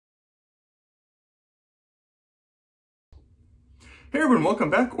Hey everyone, welcome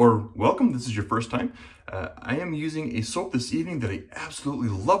back, or welcome, this is your first time. I am using a soap this evening that I absolutely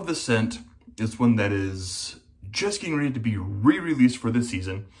love the scent. It's one that is just getting ready to be re-released for this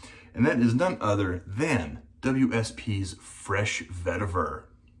season, and that is none other than WSP's Fresh Vetiver.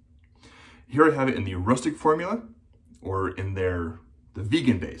 Here I have it in the rustic formula, or in the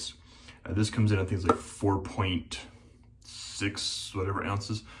vegan base. This comes in, I think it's like 4.6 whatever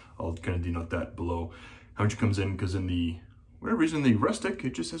ounces. I'll kind of denote that below how much it comes in, because in the whatever reason, the rustic,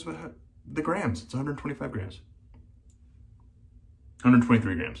 it just says what the grams. It's 125 grams.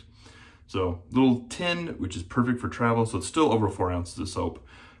 123 grams. So little tin, which is perfect for travel. So it's still over 4 ounces of soap.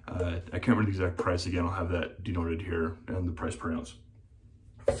 I can't remember the exact price. Again, I'll have that denoted here and the price per ounce.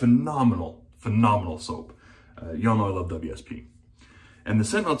 Phenomenal, phenomenal soap. Y'all know I love WSP. And the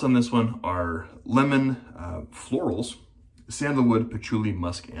scent notes on this one are lemon, florals, sandalwood, patchouli,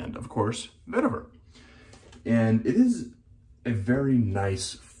 musk, and of course, vetiver. And it is a very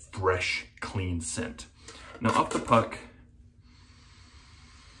nice, fresh, clean scent. Now off the puck,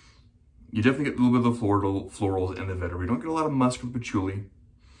 you definitely get a little bit of the florals and the vetiver. You don't get a lot of musk with patchouli,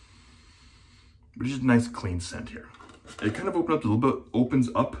 but it's just a nice, clean scent here. It kind of opens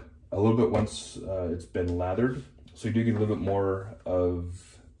up a little bit once it's been lathered. So you do get a little bit more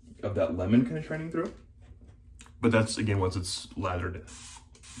of that lemon kind of shining through. But that's, again, once it's lathered.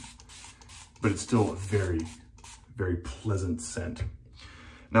 But it's still a very, very pleasant scent.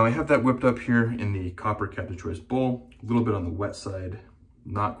 Now I have that whipped up here in the copper Captain Choice bowl, a little bit on the wet side,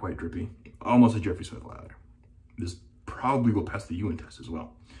 not quite drippy, almost a Jeffrey Smith lather. This probably will pass the Ewan test as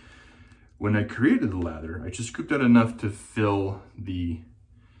well. When I created the lather, I just scooped out enough to fill the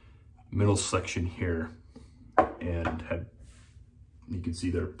middle section here, and you can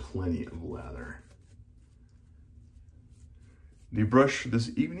see there plenty of lather. The brush this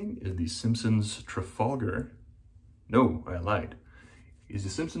evening is the Simpsons Trafalgar. No, I lied. Is the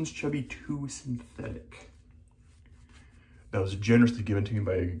Simpsons Chubby 2 Synthetic. That was generously given to me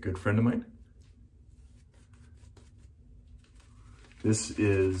by a good friend of mine. This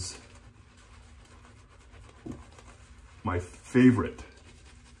is my favorite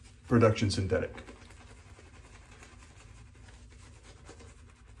production synthetic.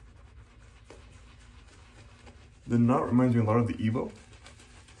 The knot reminds me a lot of the Evo.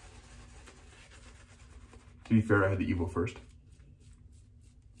 To be fair, I had the Evo first.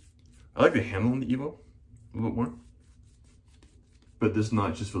 I like the handle on the Evo a little bit more. But this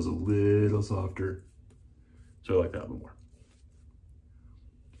knot just feels a little softer. So I like that a little more.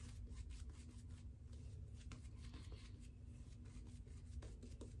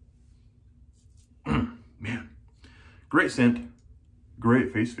 Man, great scent,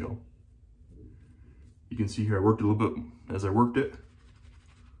 great face feel. You can see here I worked a little bit as I worked it.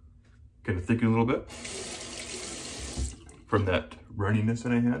 Kind of thickened a little bit from that runniness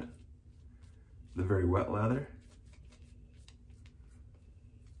that I had. The very wet lather.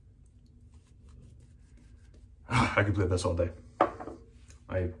 I could play this all day.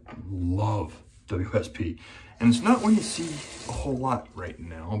 I love WSP. And it's not one you see a whole lot right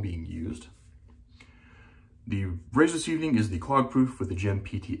now being used. The razor this evening is the Clog Proof with the Gem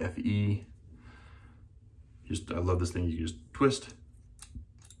PTFE. I love this thing. You can just twist.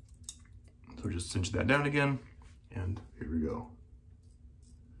 So just cinch that down again, and here we go.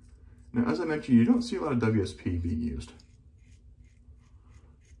 Now, as I mentioned, you don't see a lot of WSP being used.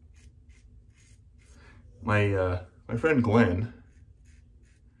 My friend Glenn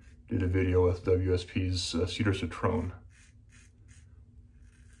did a video with WSP's Cedar Citron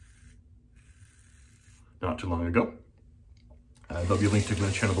not too long ago. There'll be a link to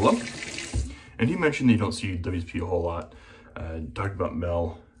Glenn's channel below. And he mentioned that you don't see WSP a whole lot. Talked about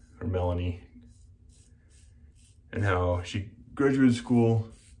Melanie, and how she graduated school,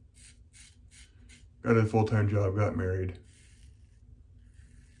 got a full-time job, got married.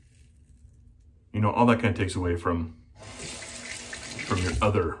 You know, all that kind of takes away from your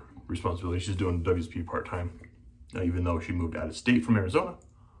other responsibilities. She's doing WSP part-time, even though she moved out of state from Arizona.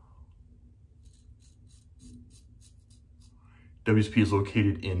 WSP is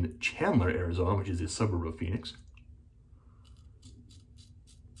located in Chandler, Arizona, which is a suburb of Phoenix.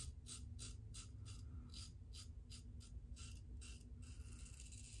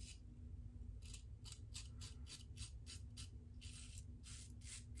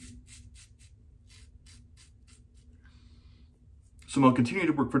 So I'll continue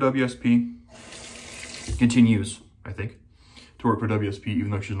to work for WSP. Continues, I think, to work for WSP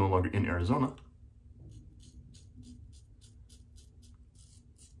even though she's no longer in Arizona.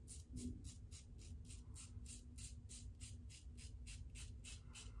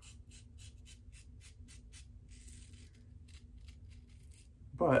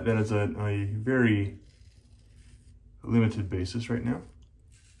 but that is a very limited basis right now.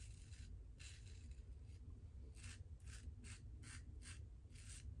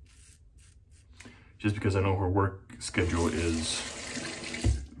 Just because I know her work schedule is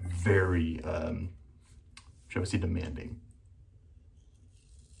very, shall I say, demanding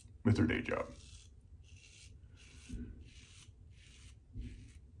with her day job.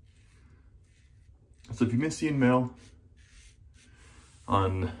 So if you've been seeing Mel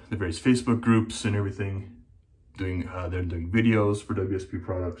on the various Facebook groups and everything, they're doing videos for WSP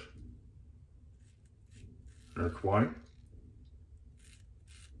products. That's why.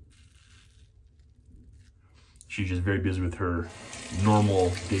 She's just very busy with her normal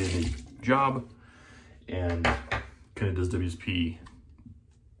day-to-day job and kind of does WSP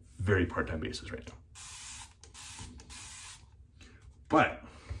very part-time basis right now. But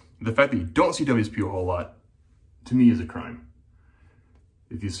the fact that you don't see WSP a whole lot, to me, is a crime.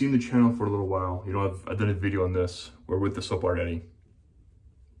 If you've seen the channel for a little while, you know, I've done a video on this, or with the soap already.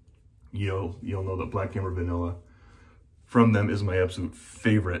 You'll know that Black Amber Vanilla from them is my absolute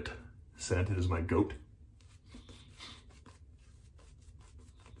favorite scent. It is my goat.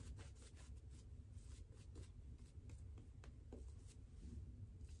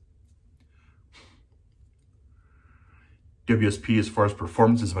 WSP, as far as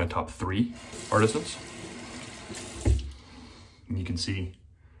performance, is my top 3 artisans. And you can see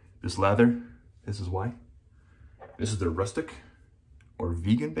this lather. This is why. This is their rustic or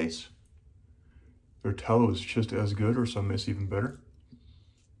vegan base. Their tallow is just as good, or some may say even better.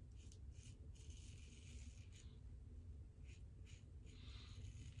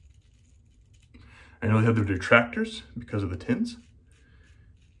 I know they have their detractors because of the tins.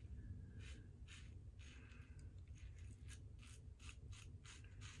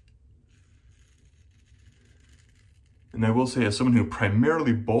 And I will say, as someone who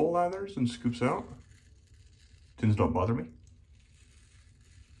primarily bowl lathers and scoops out, tins don't bother me.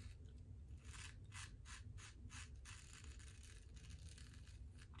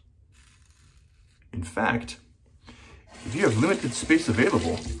 In fact, if you have limited space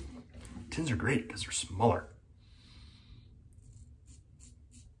available, tins are great because they're smaller.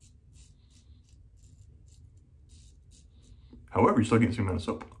 However, you still get the same amount of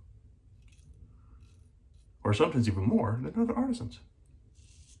soap. Or sometimes even more than other artisans.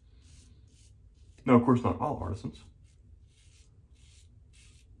 Now, of course, not all artisans.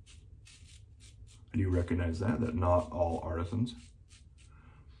 I do recognize that not all artisans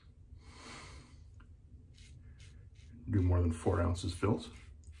do more than 4 ounces fills.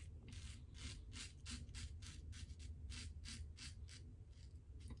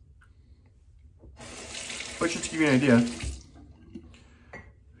 But just to give you an idea, I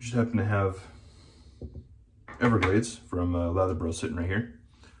just happen to have Everglades from Lather Bros sitting right here.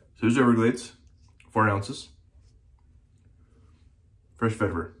 So there's Everglades, 4 ounces. Fresh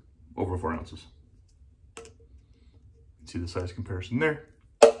Vetiver, over 4 ounces. See the size comparison there.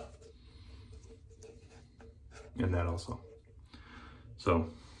 And that also. So,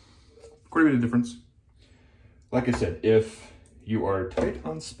 quite a bit of difference. Like I said, if you are tight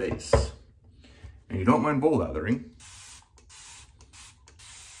on space and you don't mind bowl lathering,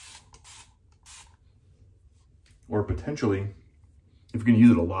 or potentially, if you're going to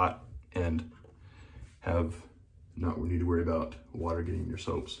use it a lot and have not need to worry about water getting in your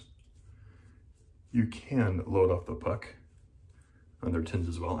soaps, you can load off the puck on their tins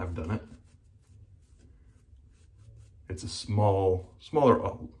as well. I've done it. It's a smaller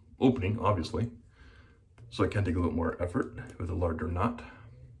opening, obviously, so it can take a little more effort with a larger knot.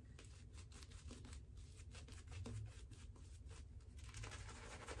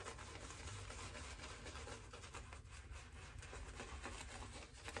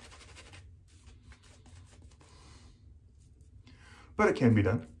 But it can be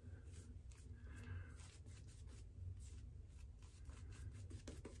done.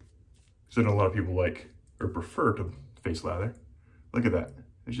 So I know a lot of people like or prefer to face lather. Look at that.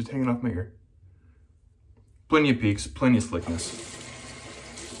 It's just hanging off my ear. Plenty of peaks, plenty of slickness.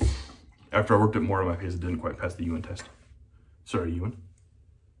 After I worked it more on my face, it didn't quite pass the Ewan test. Sorry, Ewan.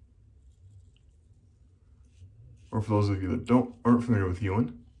 Or for those of you that aren't familiar with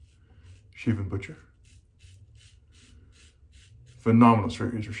Ewan, Shave and Butcher. Phenomenal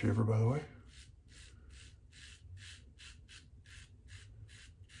straight razor shaver, by the way.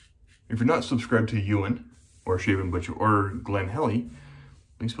 If you're not subscribed to Ewan, or Shave and Butcher, or Glen Helly,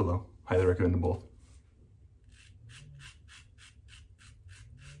 links below. Highly recommend them both.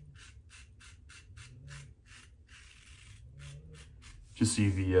 Just see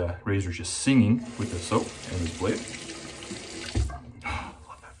the razor just singing with the soap and this blade.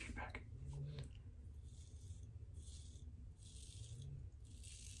 Love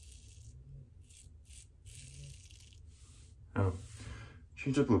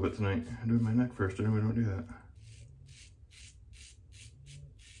Change up a little bit tonight. I'm doing my neck first, and we don't do that.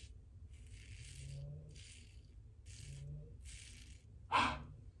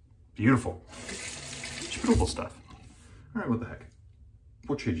 Beautiful. It's beautiful stuff. All right, what the heck?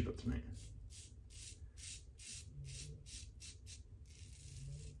 We'll change it up tonight.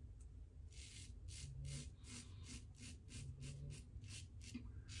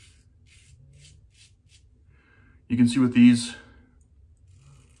 You can see with these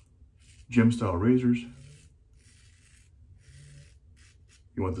gem style razors,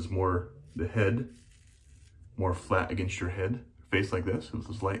 you want this more, the head, more flat against your head, face like this, with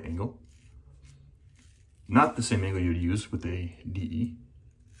this light angle. Not the same angle you'd use with a DE.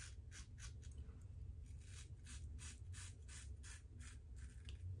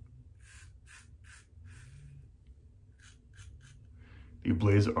 The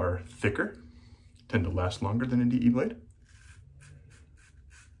blades are thicker, tend to last longer than a DE blade.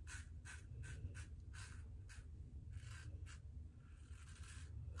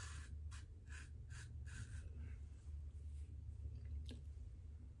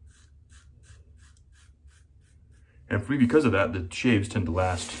 And for me, because of that, the shaves tend to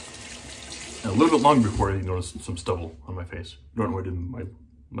last a little bit longer before you notice some stubble on my face. You don't know what I did in my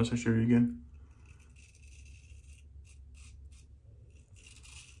mustache area again?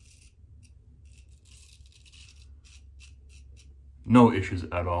 No issues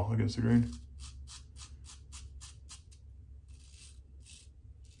at all against the grain.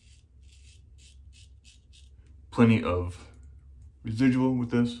 Plenty of residual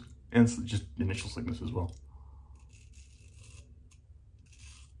with this, and just initial slickness as well.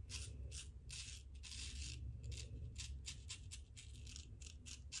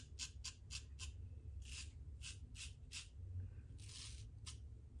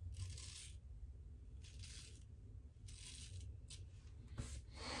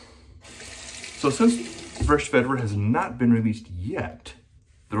 So since Fresh Vetiver has not been released yet,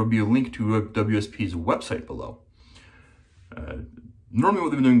 there will be a link to WSP's website below. Normally what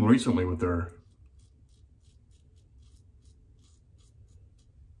they've been doing recently with the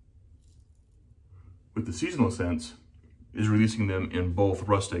seasonal scents is releasing them in both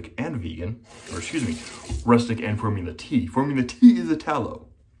rustic and vegan, or excuse me, rustic and Formula T. Formula T is a tallow,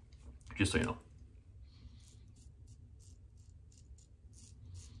 just so you know.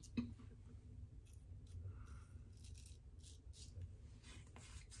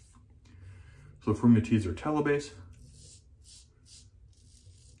 So Formula T's are tallow base.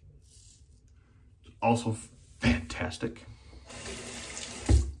 It's also fantastic.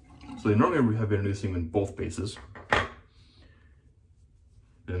 So they normally have been releasing them in both bases.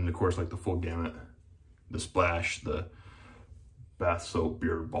 And of course, like the full gamut, the splash, the bath soap,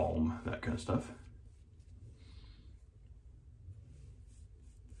 beard balm, that kind of stuff.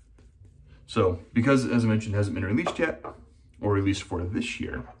 So because, as I mentioned, it hasn't been released yet, or released for this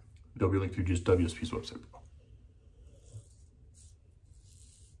year, there'll be a link to just WSP's website below.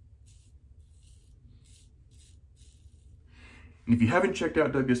 And if you haven't checked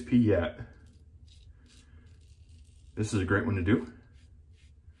out WSP yet, this is a great one to do.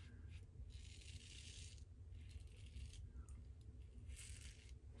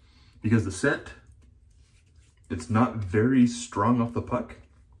 Because the scent, it's not very strong off the puck.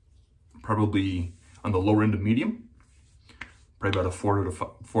 Probably on the lower end of medium. Probably about a 4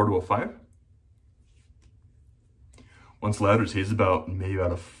 to a 5. Once lathered, it tastes about maybe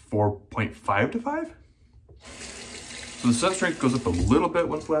about a 4.5 to 5. So the scent strength goes up a little bit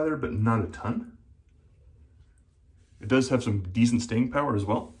once lathered, but not a ton. It does have some decent staying power as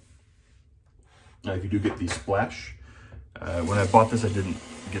well. If you do get the splash, when I bought this, I didn't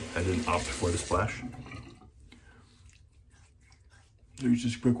opt for the splash. There's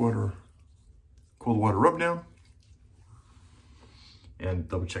just quick water, cold water rub down. And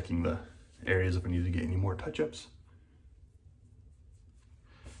double checking the areas if I need to get any more touch-ups.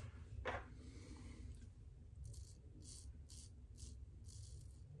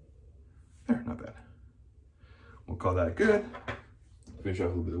 There, not bad. We'll call that good. Finish off a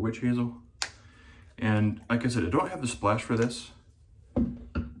little bit of witch hazel. And like I said, I don't have the splash for this.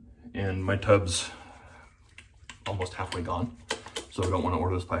 And my tub's almost halfway gone. So I don't want to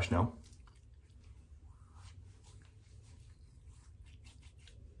order the splash now.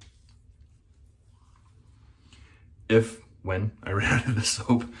 When I ran out of the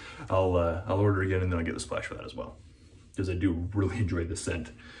soap, I'll order again and then I'll get the splash for that as well. Because I do really enjoy the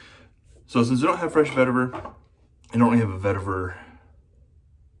scent. So since I don't have Fresh Vetiver, I don't really have a Vetiver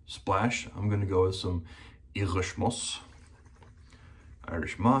splash, I'm gonna go with some Irish Moss.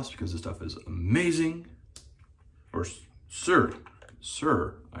 Irish Moss, because this stuff is amazing. Or Sir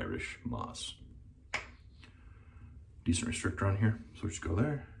Sir Irish Moss. Decent restrictor on here, so we just go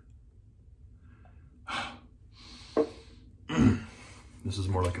there. This is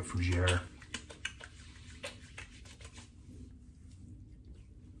more like a fougere.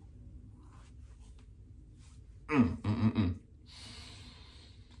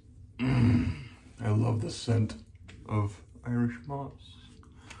 I love the scent of Irish moss.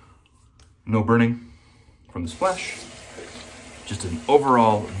 No burning from the splash. Just an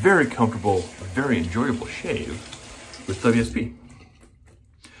overall very comfortable, very enjoyable shave with WSP.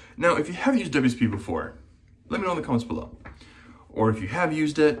 Now, if you haven't used WSP before, let me know in the comments below. Or if you have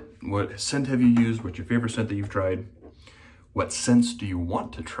used it, what scent have you used? What's your favorite scent that you've tried? What scents do you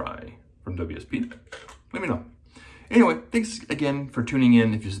want to try from WSP? Let me know. Anyway, thanks again for tuning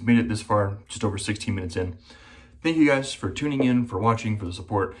in. If you've made it this far, just over 16 minutes in. Thank you guys for tuning in, for watching, for the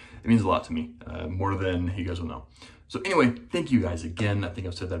support. It means a lot to me, more than you guys will know. So anyway, thank you guys again. I think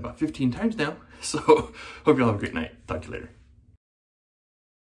I've said that about 15 times now. So hope you all have a great night. Talk to you later.